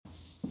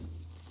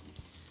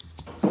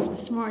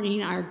This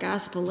morning, our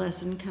gospel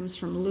lesson comes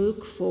from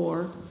Luke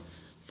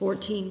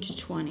 4:14 to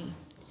 20.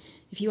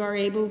 If you are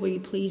able, will you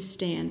please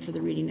stand for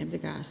the reading of the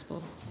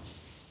gospel?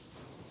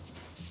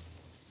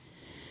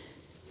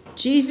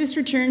 Jesus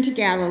returned to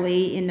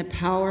Galilee in the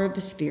power of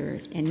the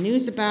Spirit, and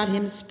news about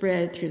him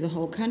spread through the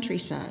whole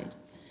countryside.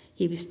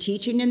 He was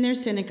teaching in their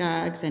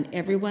synagogues, and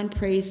everyone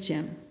praised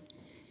him.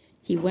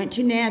 He went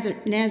to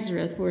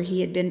Nazareth, where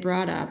he had been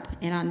brought up,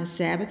 and on the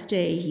Sabbath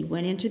day he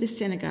went into the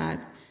synagogue,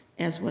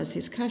 as was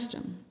his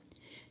custom.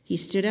 He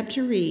stood up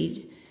to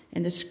read,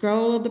 and the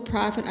scroll of the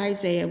prophet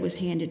Isaiah was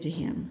handed to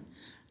him.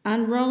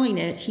 Unrolling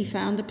it, he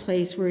found the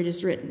place where it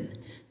is written,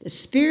 "The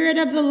Spirit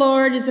of the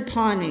Lord is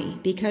upon me,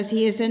 because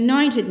he has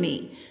anointed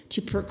me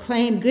to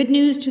proclaim good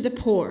news to the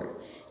poor.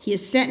 He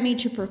has sent me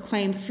to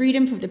proclaim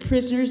freedom for the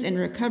prisoners and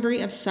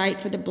recovery of sight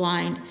for the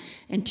blind,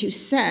 and to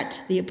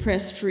set the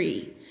oppressed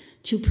free,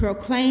 to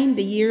proclaim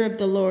the year of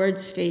the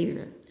Lord's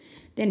favor."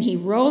 Then he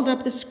rolled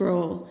up the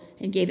scroll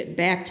and gave it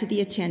back to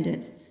the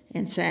attendant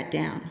and sat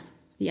down.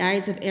 The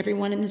eyes of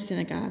everyone in the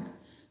synagogue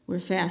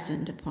were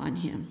fastened upon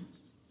him.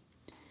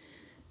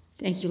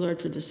 Thank you, Lord,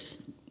 for this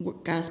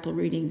gospel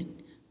reading.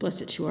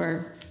 Bless it to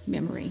our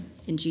memory.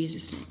 In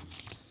Jesus' name.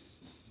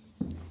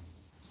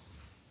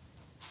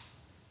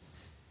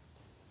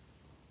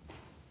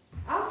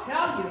 I'll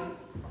tell you,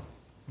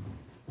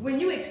 when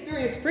you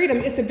experience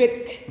freedom, it's a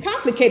bit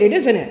complicated,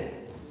 isn't it?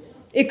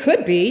 It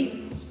could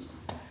be.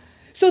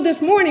 So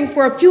this morning,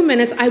 for a few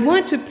minutes, I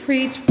want to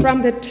preach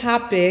from the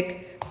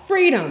topic,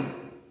 freedom.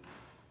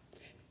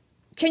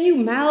 Can you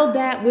mouth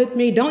that with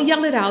me? Don't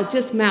yell it out,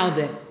 just mouth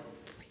it.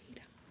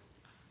 Freedom.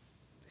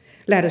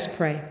 Let us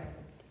pray.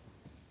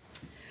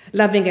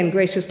 Loving and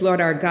gracious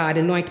Lord our God,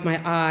 anoint my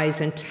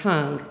eyes and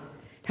tongue.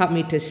 Help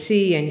me to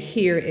see and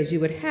hear as you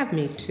would have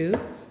me to.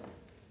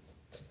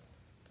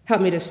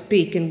 Help me to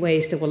speak in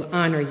ways that will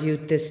honor you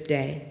this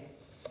day.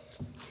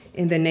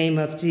 In the name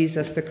of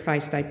Jesus the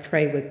Christ, I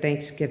pray with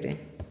thanksgiving.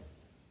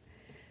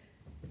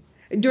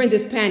 During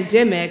this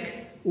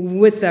pandemic,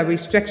 with the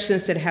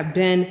restrictions that have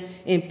been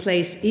in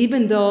place,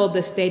 even though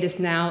the state is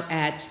now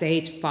at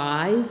stage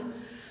 5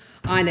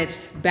 on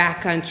its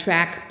back on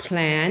track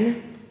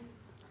plan,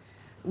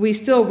 we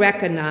still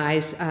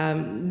recognize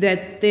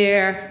that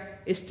there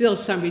is still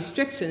some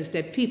restrictions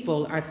that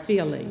people are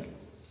feeling.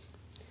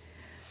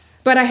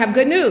 But I have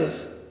good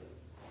news.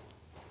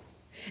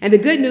 And the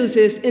good news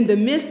is, in the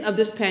midst of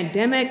this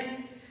pandemic,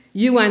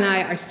 you and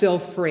I are still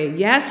free.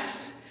 Yes,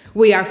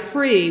 we are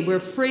free.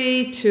 We're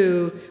free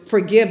to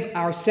forgive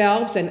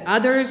ourselves and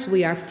others.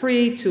 We are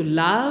free to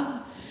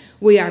love.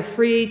 We are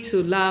free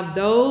to love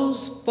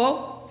those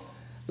folk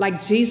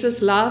like Jesus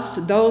loves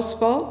those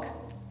folk.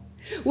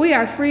 We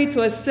are free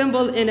to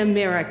assemble in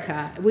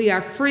America. We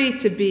are free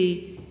to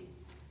be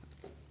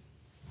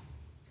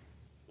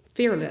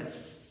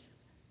fearless.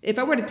 If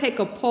I were to take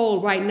a poll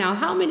right now,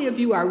 how many of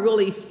you are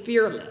really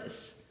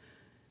fearless?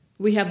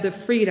 We have the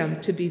freedom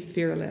to be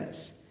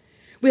fearless.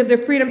 We have the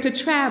freedom to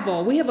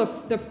travel. We have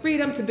the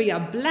freedom to be a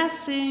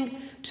blessing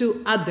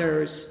to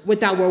others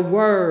with our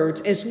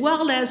words as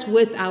well as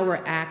with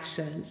our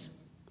actions.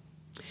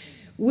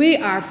 We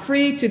are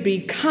free to be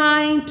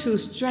kind to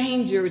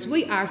strangers.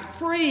 We are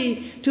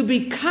free to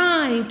be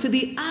kind to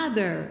the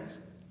other.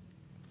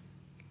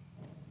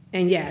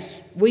 And yes,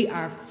 we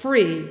are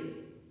free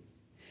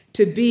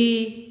to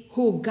be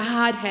who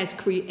God has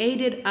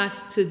created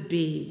us to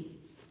be.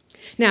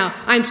 Now,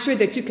 I'm sure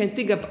that you can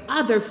think of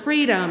other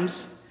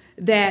freedoms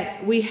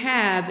that we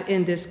have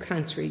in this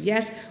country.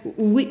 Yes,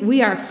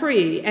 we are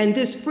free. And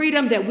this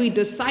freedom that we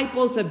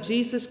disciples of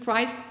Jesus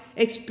Christ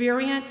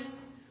experience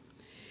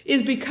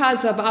is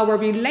because of our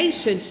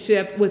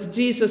relationship with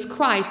Jesus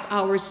Christ,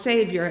 our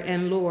Savior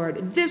and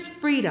Lord. This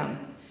freedom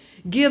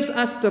gives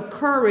us the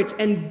courage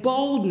and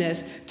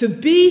boldness to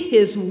be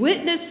his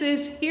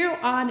witnesses here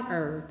on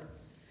earth,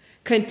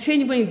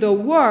 continuing the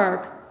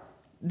work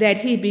that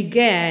he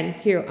began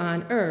here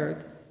on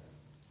earth.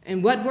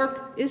 And what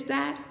work is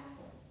that?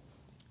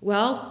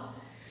 Well,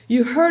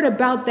 you heard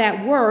about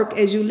that work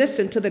as you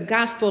listened to the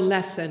gospel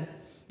lesson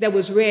that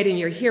was read in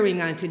your hearing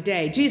on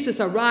today. Jesus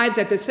arrives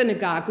at the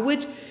synagogue,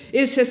 which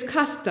is his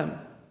custom.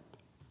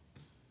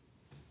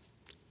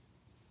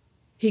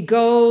 He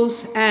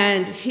goes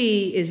and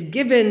he is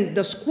given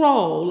the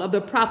scroll of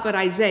the prophet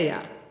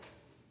Isaiah.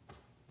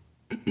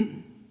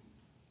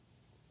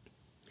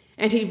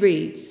 And he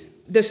reads,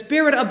 "The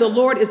Spirit of the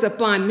Lord is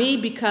upon me,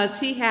 because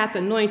he hath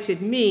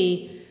anointed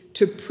me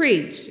to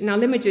preach." Now,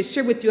 let me just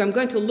share with you, I'm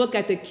going to look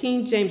at the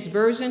King James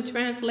Version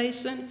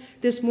translation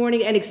this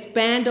morning and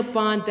expand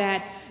upon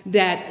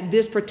that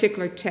this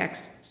particular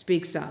text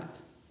speaks of.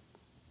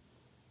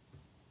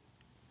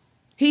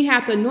 He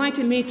hath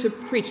anointed me to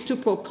preach, to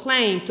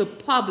proclaim, to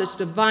publish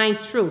divine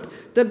truth,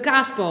 the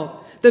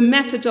gospel, the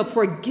message of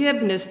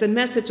forgiveness, the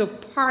message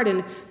of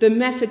pardon, the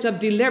message of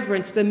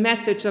deliverance, the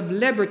message of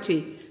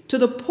liberty, to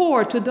the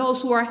poor, to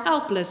those who are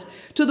helpless,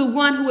 to the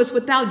one who is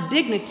without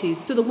dignity,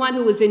 to the one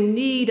who is in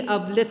need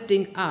of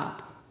lifting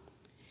up.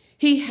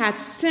 He has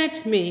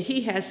sent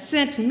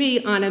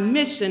me on a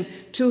mission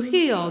to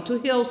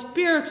heal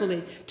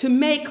spiritually, to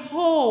make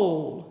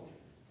whole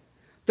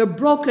the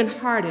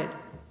brokenhearted,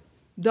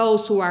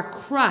 those who are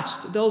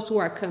crushed, those who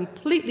are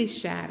completely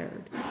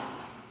shattered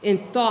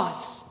in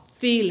thoughts,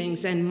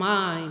 feelings, and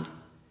mind,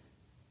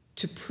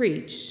 to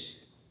preach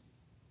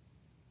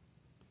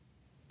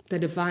the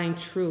divine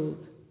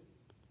truth.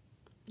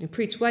 And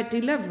preach what?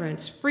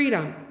 Deliverance,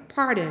 freedom,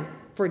 pardon,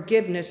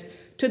 forgiveness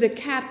to the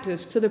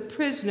captives, to the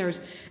prisoners,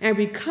 and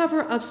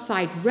recover of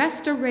sight,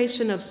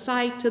 restoration of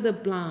sight to the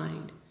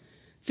blind,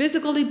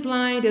 physically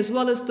blind as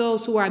well as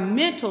those who are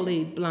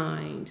mentally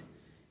blind.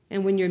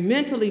 And when you're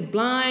mentally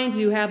blind,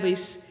 you have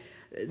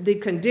the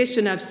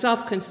condition of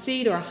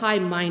self-conceit or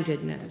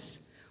high-mindedness,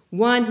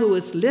 one who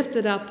is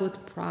lifted up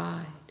with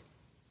pride.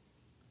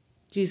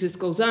 Jesus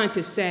goes on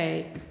to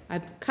say,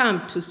 I've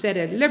come to set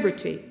at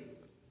liberty,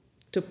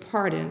 to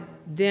pardon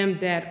them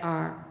that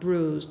are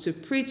bruised, to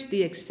preach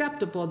the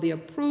acceptable, the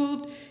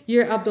approved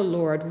year of the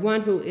Lord,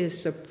 one who is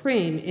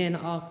supreme in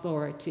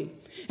authority.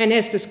 And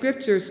as the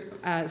scriptures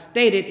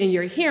stated in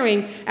your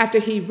hearing, after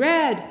he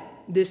read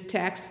this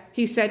text,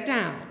 he sat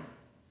down,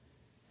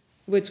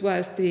 which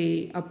was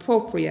the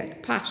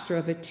appropriate posture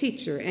of a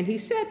teacher. And he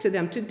said to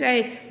them,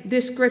 today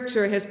this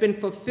scripture has been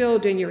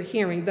fulfilled in your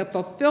hearing. The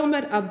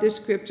fulfillment of this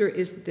scripture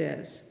is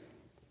this: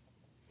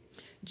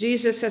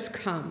 Jesus has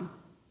come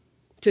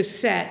to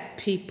set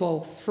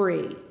people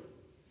free.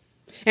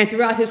 And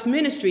throughout his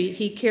ministry,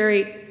 he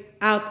carried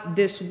out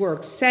this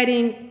work,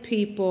 setting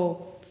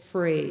people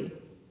free.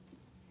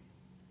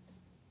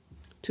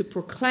 To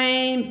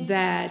proclaim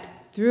that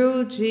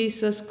through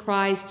Jesus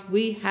Christ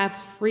we have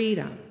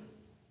freedom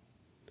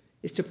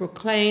is to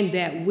proclaim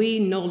that we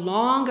no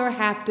longer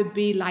have to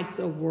be like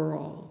the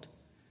world,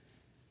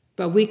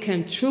 but we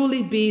can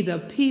truly be the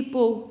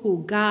people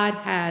who God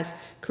has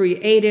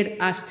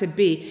created us to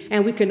be.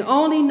 And we can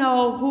only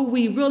know who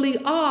we really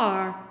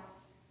are.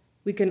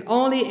 We can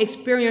only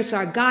experience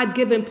our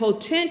God-given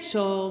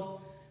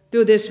potential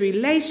through this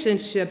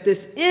relationship,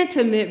 this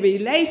intimate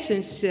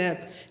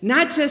relationship,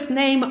 not just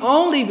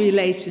name-only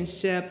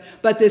relationship,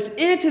 but this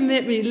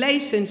intimate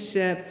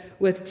relationship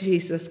with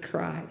Jesus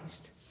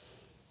Christ.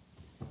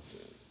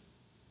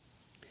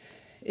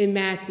 In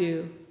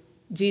Matthew,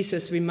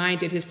 Jesus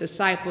reminded his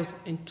disciples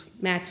in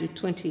Matthew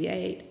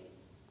 28,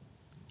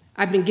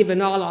 I've been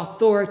given all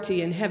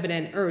authority in heaven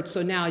and earth,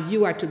 so now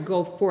you are to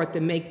go forth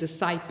and make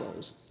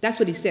disciples. That's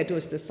what he said to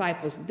his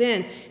disciples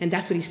then, and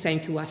that's what he's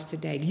saying to us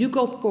today. You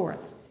go forth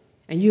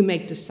and you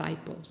make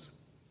disciples,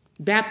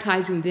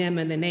 baptizing them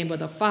in the name of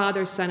the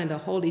Father, Son, and the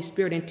Holy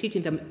Spirit, and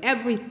teaching them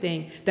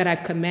everything that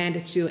I've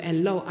commanded you,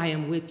 and lo, I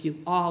am with you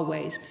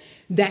always.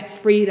 That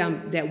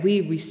freedom that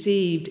we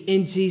received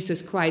in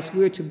Jesus Christ,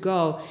 we're to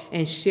go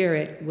and share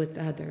it with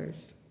others.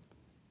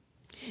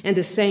 And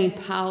the same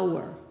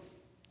power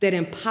that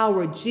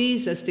empowered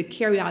Jesus to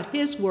carry out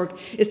his work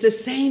is the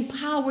same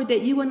power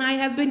that you and I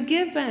have been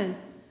given.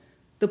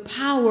 The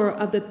power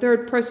of the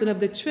third person of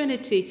the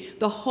Trinity,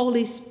 the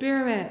Holy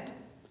Spirit.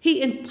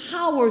 He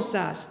empowers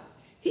us.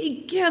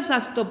 He gives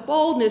us the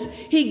boldness.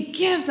 He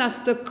gives us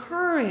the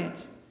courage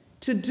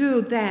to do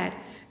that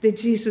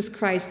Jesus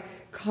Christ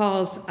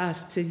calls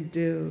us to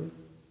do.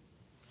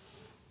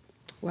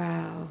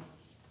 Wow.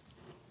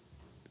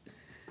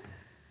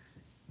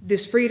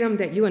 This freedom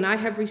that you and I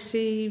have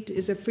received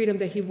is a freedom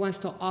that he wants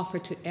to offer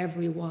to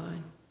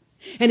everyone.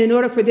 And in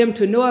order for them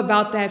to know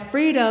about that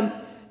freedom,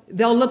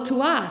 they'll look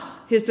to us,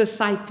 his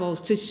disciples,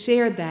 to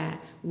share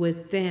that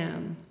with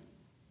them.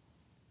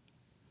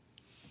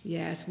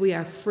 Yes, we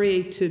are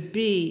free to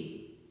be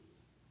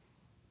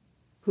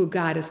who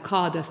God has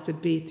called us to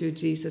be through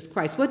Jesus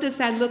Christ. What does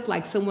that look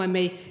like? Someone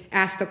may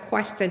ask the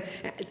question.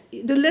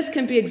 The list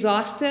can be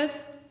exhaustive,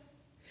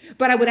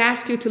 but I would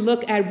ask you to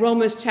look at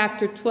Romans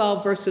chapter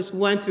 12, verses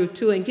 1 through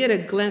 2, and get a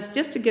glimpse,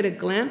 just to get a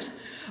glimpse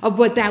of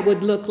what that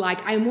would look like.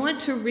 I want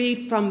to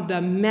read from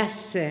the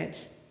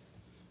Message,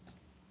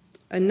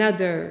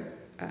 another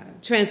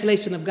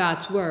translation of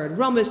God's word.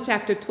 Romans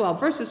chapter 12,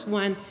 verses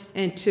 1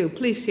 and 2.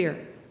 Please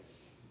hear.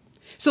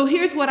 So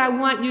here's what I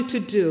want you to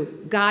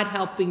do, God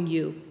helping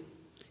you.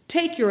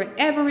 Take your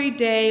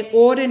everyday,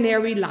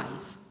 ordinary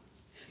life.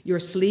 You're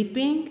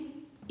sleeping,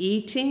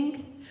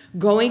 eating,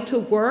 going to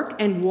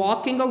work, and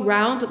walking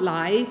around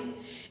life,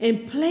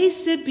 and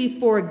place it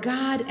before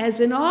God as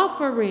an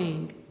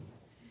offering.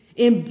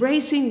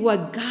 Embracing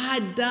what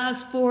God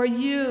does for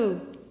you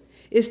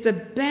is the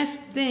best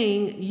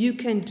thing you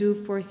can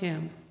do for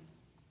him.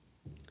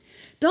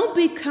 Don't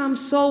become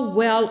so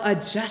well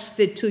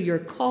adjusted to your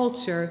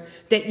culture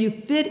that you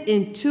fit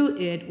into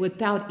it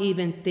without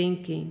even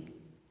thinking.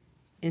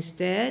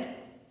 Instead,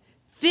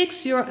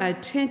 fix your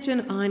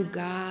attention on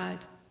God.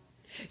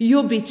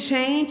 You'll be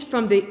changed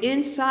from the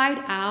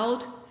inside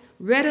out,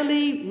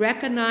 readily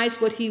recognize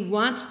what he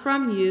wants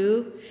from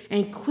you,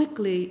 and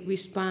quickly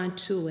respond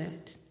to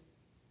it.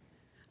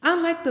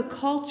 Unlike the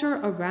culture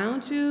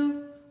around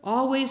you,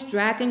 always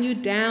dragging you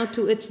down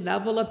to its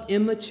level of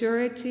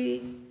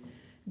immaturity,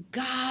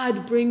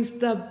 God brings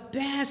the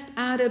best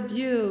out of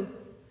you.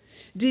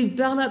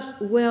 develops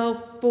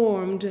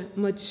well-formed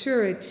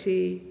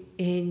maturity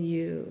in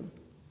you.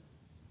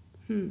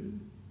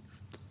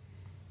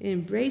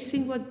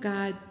 Embracing what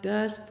God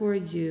does for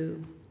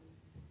you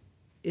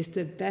is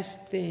the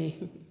best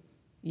thing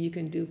you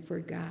can do for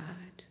God.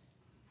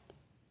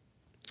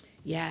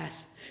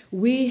 Yes,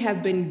 we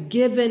have been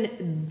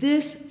given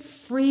this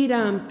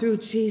freedom through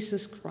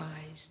Jesus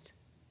Christ.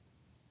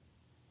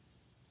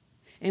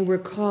 And we're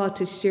called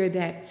to share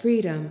that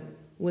freedom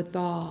with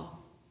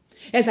all.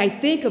 As I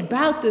think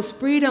about this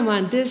freedom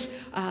on this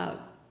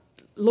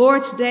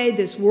Lord's Day,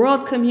 this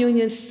World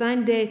Communion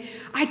Sunday,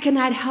 I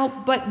cannot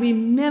help but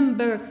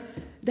remember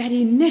that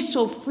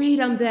initial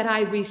freedom that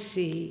I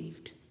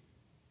received.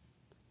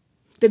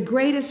 The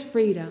greatest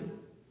freedom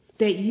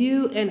that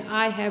you and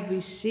I have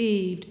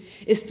received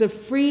is the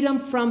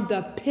freedom from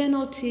the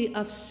penalty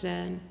of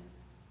sin.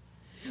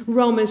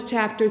 Romans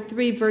chapter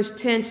 3, verse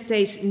 10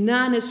 states,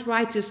 "None is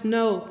righteous,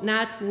 no,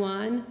 not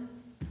one."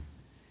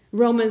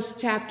 Romans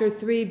chapter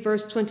 3,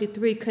 verse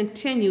 23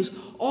 continues,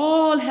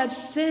 "All have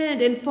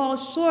sinned and fall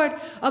short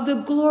of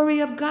the glory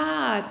of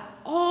God."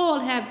 All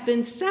have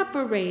been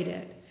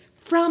separated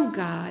from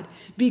God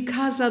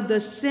because of the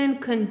sin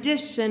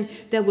condition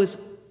that was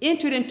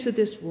entered into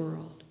this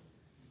world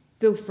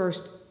through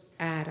first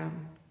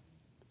Adam.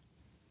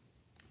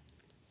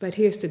 But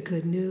here's the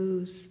good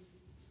news.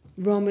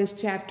 Romans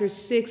chapter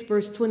 6,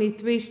 verse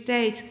 23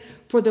 states,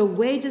 "For the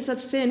wages of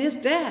sin is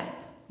death."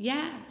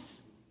 Yes.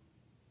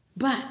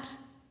 But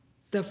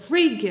the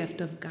free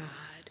gift of God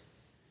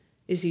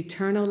is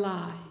eternal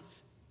life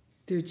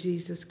through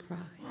Jesus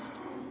Christ.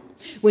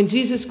 When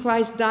Jesus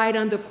Christ died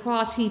on the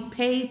cross, he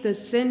paid the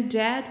sin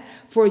debt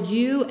for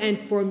you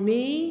and for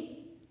me.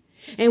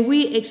 And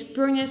we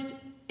experienced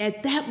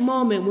at that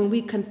moment when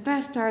we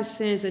confessed our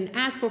sins and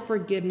asked for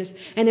forgiveness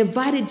and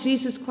invited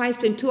Jesus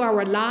Christ into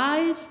our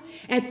lives,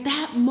 at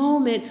that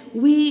moment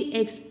we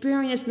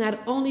experienced not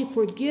only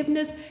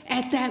forgiveness,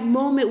 at that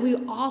moment we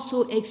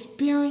also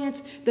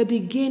experienced the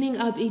beginning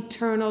of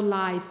eternal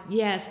life.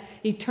 Yes,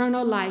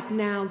 eternal life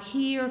now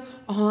here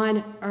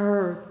on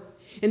earth.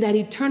 And that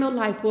eternal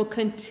life will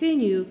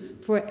continue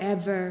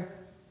forever.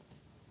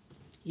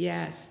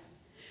 Yes,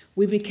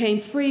 we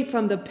became free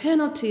from the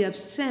penalty of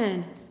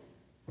sin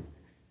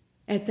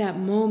at that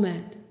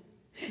moment.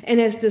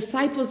 And as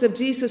disciples of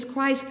Jesus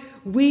Christ,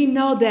 we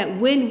know that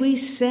when we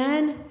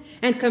sin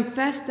and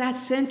confess that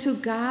sin to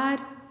God,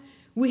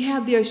 we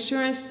have the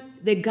assurance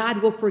that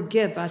God will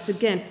forgive us.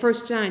 Again,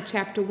 1 John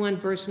chapter 1,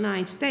 verse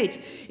 9 states,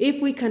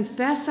 "If we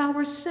confess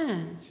our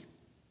sins,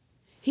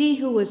 he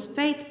who is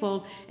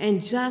faithful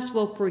and just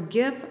will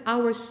forgive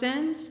our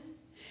sins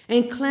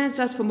and cleanse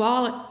us from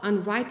all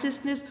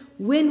unrighteousness."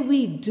 When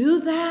we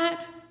do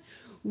that,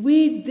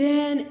 we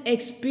then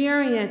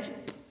experience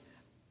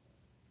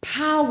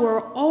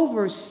power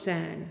over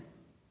sin,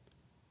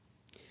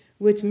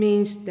 which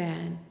means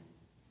then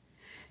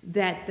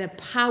that the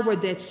power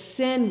that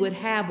sin would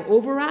have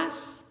over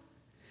us,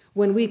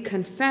 when we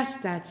confess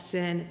that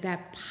sin,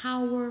 that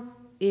power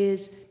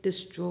is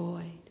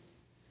destroyed.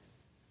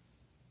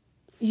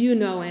 You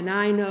know, and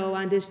I know,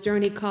 on this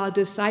journey called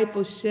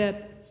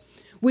discipleship,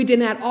 we did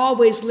not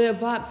always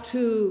live up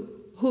to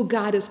who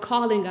God is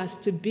calling us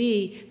to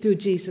be through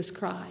Jesus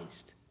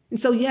Christ. And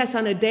so, yes,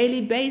 on a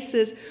daily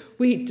basis,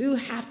 we do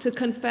have to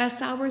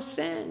confess our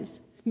sins,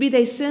 be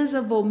they sins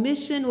of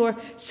omission or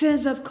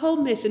sins of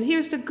commission.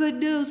 Here's the good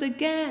news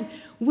again.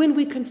 When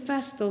we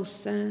confess those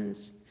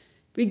sins,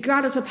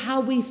 regardless of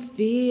how we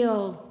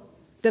feel,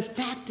 the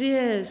fact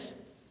is,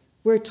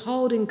 we're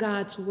told in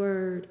God's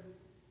word,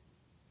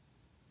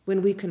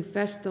 when we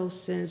confess those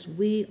sins,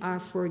 we are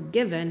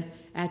forgiven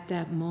at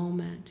that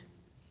moment.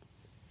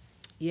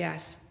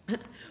 Yes,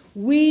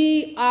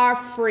 we are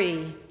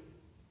free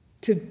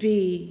to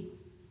be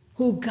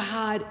who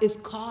God is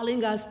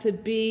calling us to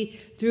be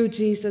through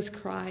Jesus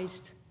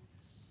Christ.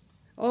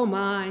 Oh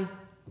my,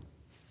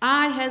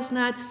 eye has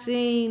not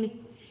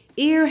seen,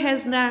 ear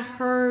has not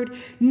heard,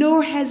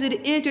 nor has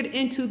it entered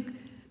into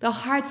the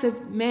hearts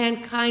of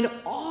mankind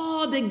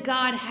all that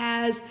God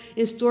has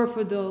in store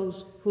for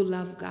those who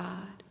love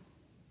God.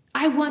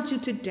 I want you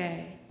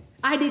today,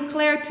 I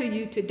declare to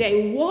you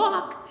today,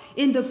 walk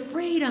in the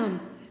freedom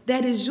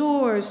that is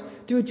yours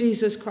through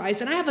Jesus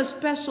Christ. And I have a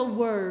special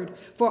word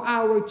for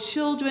our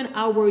children,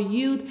 our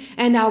youth,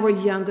 and our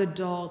young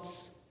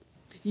adults.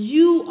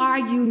 You are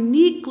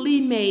uniquely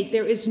made.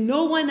 There is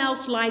no one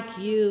else like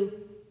you.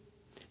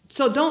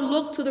 So don't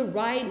look to the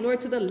right nor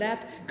to the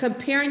left,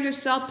 comparing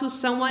yourself to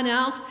someone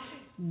else.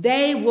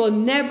 They will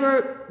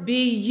never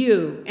be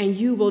you, and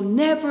you will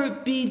never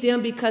be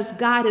them, because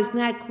God has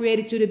not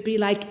created you to be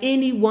like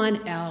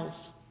anyone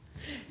else.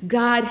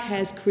 God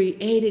has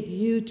created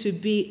you to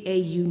be a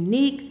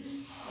unique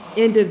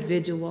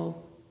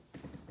individual.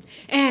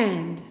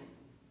 And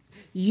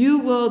you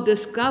will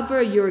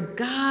discover your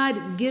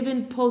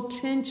God-given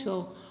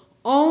potential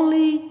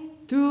only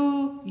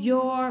through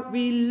your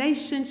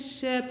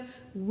relationship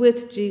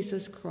with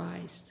Jesus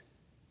Christ.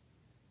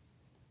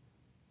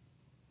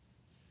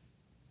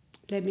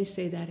 Let me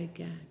say that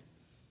again.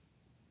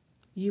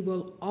 You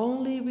will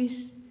only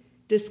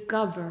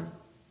discover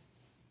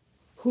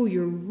who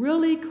you're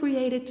really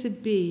created to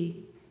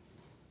be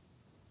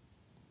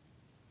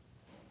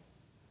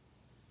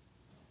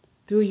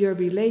through your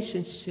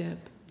relationship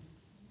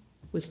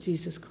with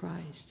Jesus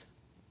Christ.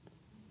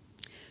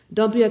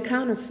 Don't be a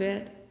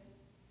counterfeit.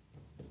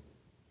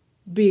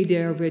 Be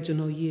the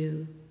original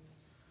you.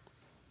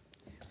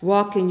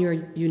 Walk in your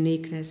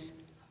uniqueness.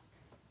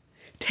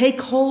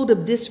 Take hold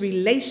of this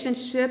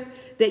relationship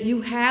that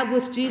you have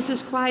with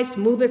Jesus Christ.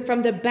 Move it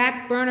from the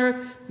back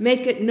burner.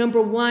 Make it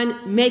number one.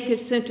 Make it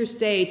center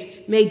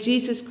stage. May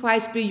Jesus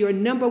Christ be your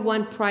number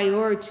one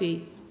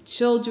priority.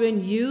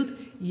 Children, youth,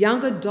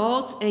 young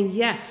adults, and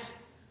yes,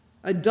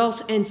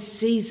 adults and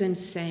seasoned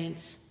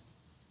saints.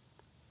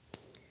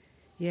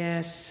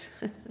 Yes.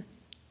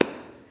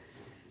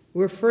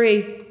 We're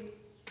free.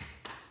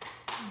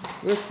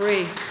 We're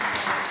free.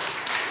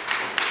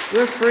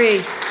 We're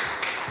free.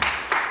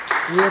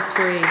 We're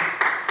free.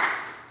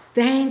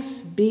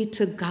 Thanks be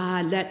to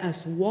God. Let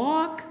us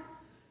walk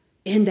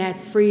in that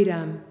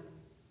freedom,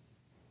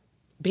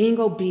 being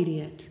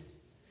obedient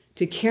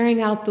to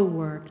carrying out the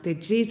work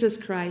that Jesus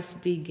Christ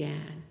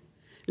began.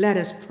 Let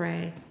us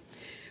pray.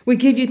 We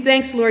give you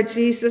thanks, Lord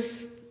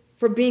Jesus,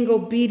 for being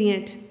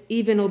obedient,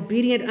 even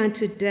obedient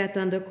unto death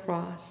on the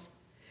cross.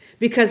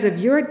 Because of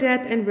your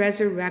death and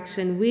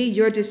resurrection, we,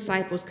 your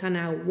disciples, can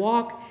now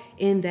walk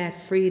in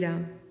that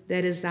freedom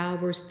that is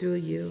ours through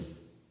you.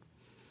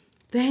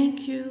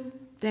 Thank you,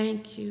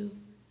 thank you,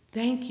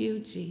 thank you,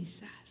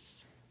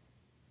 Jesus.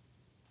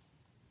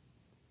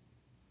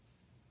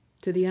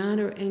 To the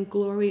honor and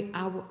glory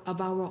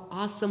of our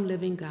awesome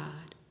living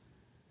God.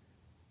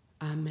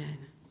 Amen.